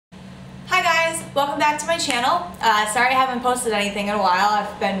welcome back to my channel. Sorry I haven't posted anything in a while.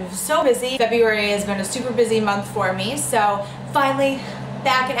 I've been so busy. February has been a super busy month for me, so finally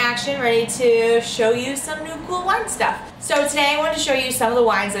back in action, ready to show you some new cool wine stuff. So today I wanted to show you some of the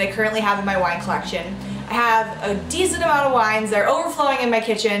wines that I currently have in my wine collection. I have a decent amount of wines. They're overflowing in my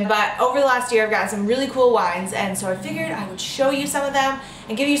kitchen, but over the last year I've gotten some really cool wines, and so I figured I would show you some of them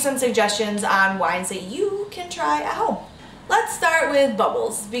and give you some suggestions on wines that you can try at home. Let's start with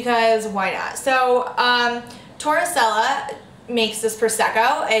bubbles, because why not? So Torresella makes this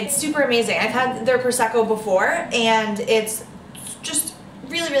Prosecco. It's super amazing. I've had their Prosecco before, and it's just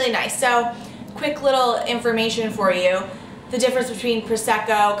really, really nice. So quick little information for you. The difference between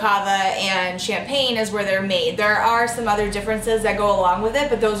Prosecco, Cava, and Champagne is where they're made. There are some other differences that go along with it,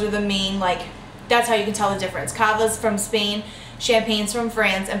 but those are the main, that's how you can tell the difference. Cava's from Spain, Champagne's from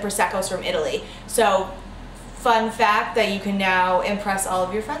France, and Prosecco's from Italy. So, fun fact that you can now impress all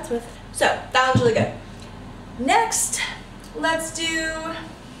of your friends with. So, that one's really good. Next, let's do...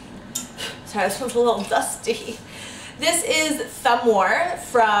 Sorry, this one's a little dusty. This is Thumour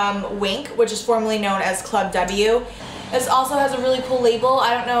from Wink, which is formerly known as Club W. This also has a really cool label.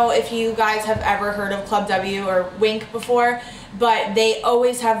 I don't know if you guys have ever heard of Club W or Wink before, but they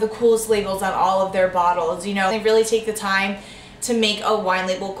always have the coolest labels on all of their bottles. You know, they really take the time to make a wine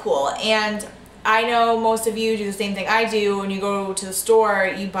label cool. And I know most of you do the same thing I do. When you go to the store,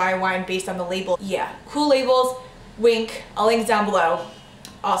 you buy wine based on the label. Yeah, cool labels, Wink, I'll link down below.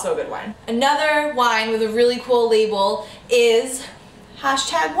 Also a good wine. Another wine with a really cool label is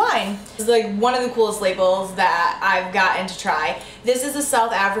 #wine. This is like one of the coolest labels that I've gotten to try. This is a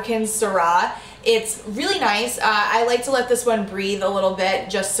South African Syrah. It's really nice. I like to let this one breathe a little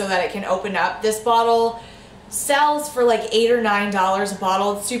bit just so that it can open up. This bottle sells for like $8 or $9 a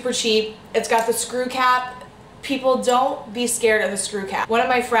bottle. It's super cheap. It's got the screw cap. People, don't be scared of the screw cap. One of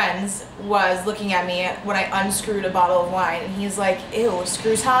my friends was looking at me when I unscrewed a bottle of wine, and he's like, ew,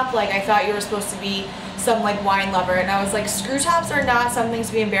 screw top? Like, I thought you were supposed to be some like wine lover. And I was like, screw tops are not something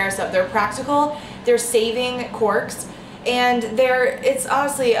to be embarrassed of. They're practical, they're saving corks, and it's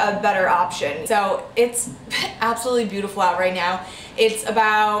honestly a better option. So it's absolutely beautiful out right now. It's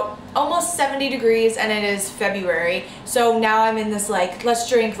about almost 70 degrees and it is February. So now I'm in this like, let's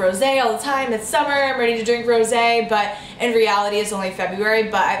drink rosé all the time. It's summer, I'm ready to drink rosé, but in reality it's only February.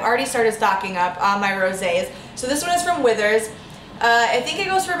 But I've already started stocking up on my rosés. So this one is from Withers. I think it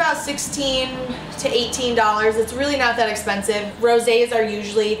goes for about $16 to $18. It's really not that expensive. Rosés are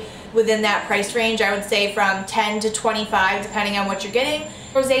usually within that price range. I would say from $10 to $25 depending on what you're getting.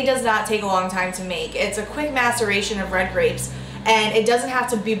 Rosé does not take a long time to make. It's a quick maceration of red grapes, and it doesn't have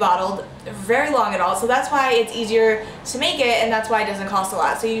to be bottled very long at all. So that's why it's easier to make it, and that's why it doesn't cost a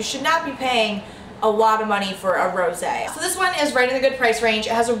lot. So you should not be paying a lot of money for a rosé. So this one is right in the good price range.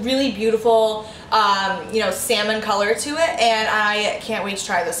 It has a really beautiful, salmon color to it, and I can't wait to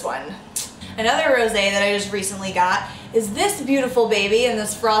try this one. Another rosé that I just recently got is this beautiful baby in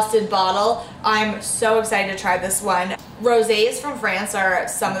this frosted bottle. I'm so excited to try this one. Rosés from France are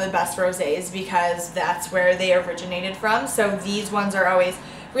some of the best rosés because that's where they originated from. So these ones are always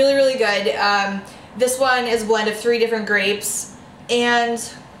really, really good. This one is a blend of 3 different grapes, and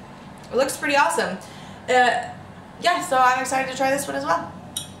it looks pretty awesome. Yeah, so I'm excited to try this one as well.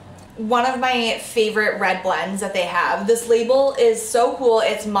 One of my favorite red blends that they have. This label is so cool.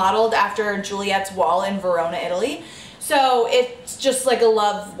 It's modeled after Juliet's Wall in Verona, Italy. So it's just like a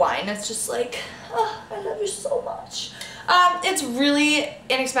love wine. It's just like, oh, I love you so much. It's really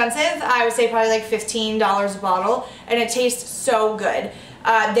inexpensive. I would say probably like $15 a bottle, and it tastes so good.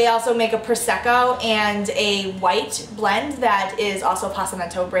 They also make a Prosecco and a white blend that is also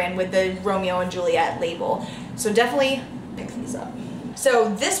Passamento brand with the Romeo and Juliet label. So definitely pick these up.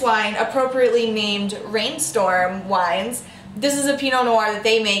 So this wine, appropriately named Rainstorm Wines, this is a Pinot Noir that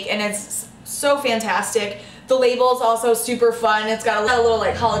they make, and it's so fantastic. The label is also super fun. It's got a little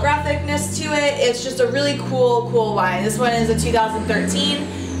like holographicness to it. It's just a really cool wine. This one is a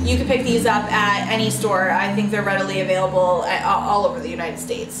 2013. You can pick these up at any store. I think they're readily available all over the United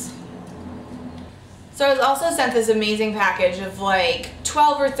States. So I was also sent this amazing package of like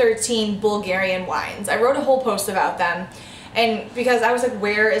 12 or 13 Bulgarian wines. I wrote a whole post about them, and because I was like,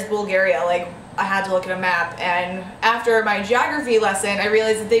 where is Bulgaria? Like, I had to look at a map, and after my geography lesson I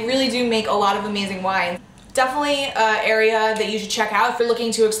realized that they really do make a lot of amazing wines. Definitely an area that you should check out if you're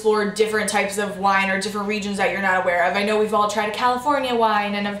looking to explore different types of wine or different regions that you're not aware of. I know we've all tried a California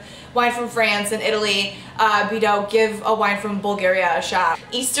wine and a wine from France and Italy, but give a wine from Bulgaria a shot.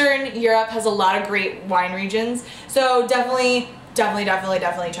 Eastern Europe has a lot of great wine regions, so definitely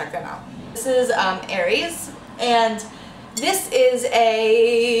check them out. This is Aries, and this is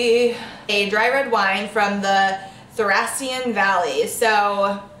a A dry red wine from the Thracian Valley.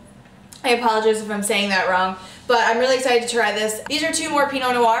 So I apologize if I'm saying that wrong, but I'm really excited to try this. These are two more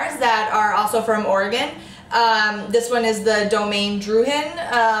Pinot Noirs that are also from Oregon. This one is the Domaine Druhin,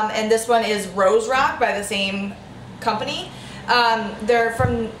 and this one is Rose Rock by the same company. They're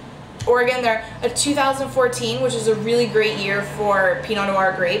from Oregon. They're a 2014, which is a really great year for Pinot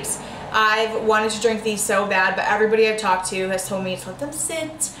Noir grapes. I've wanted to drink these so bad, but everybody I've talked to has told me to let them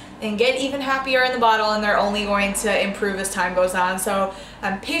sit and get even happier in the bottle, and they're only going to improve as time goes on. So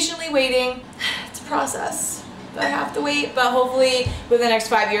I'm patiently waiting. It's a process that I have to wait, but hopefully within the next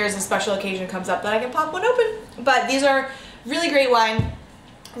 5 years a special occasion comes up that I can pop one open. But these are really great wine,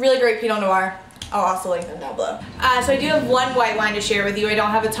 really great Pinot Noir. I'll also link them down below. So I do have one white wine to share with you. I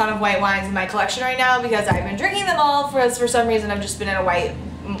don't have a ton of white wines in my collection right now because I've been drinking them all for some reason. I've just been in a white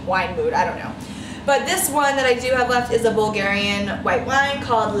wine mood, I don't know. But this one that I do have left is a Bulgarian white wine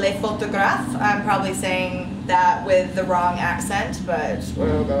called Le Photographe. I'm probably saying that with the wrong accent, but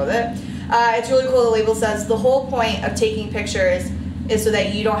we'll go with it. It's really cool. The label says the whole point of taking pictures is so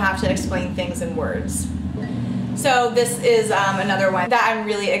that you don't have to explain things in words. So this is another one that I'm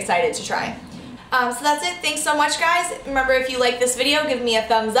really excited to try. So that's it. Thanks so much, guys. Remember, if you like this video, give me a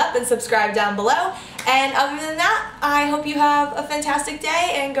thumbs up and subscribe down below. And other than that, I hope you have a fantastic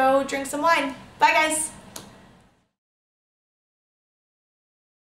day and go drink some wine. Bye, guys.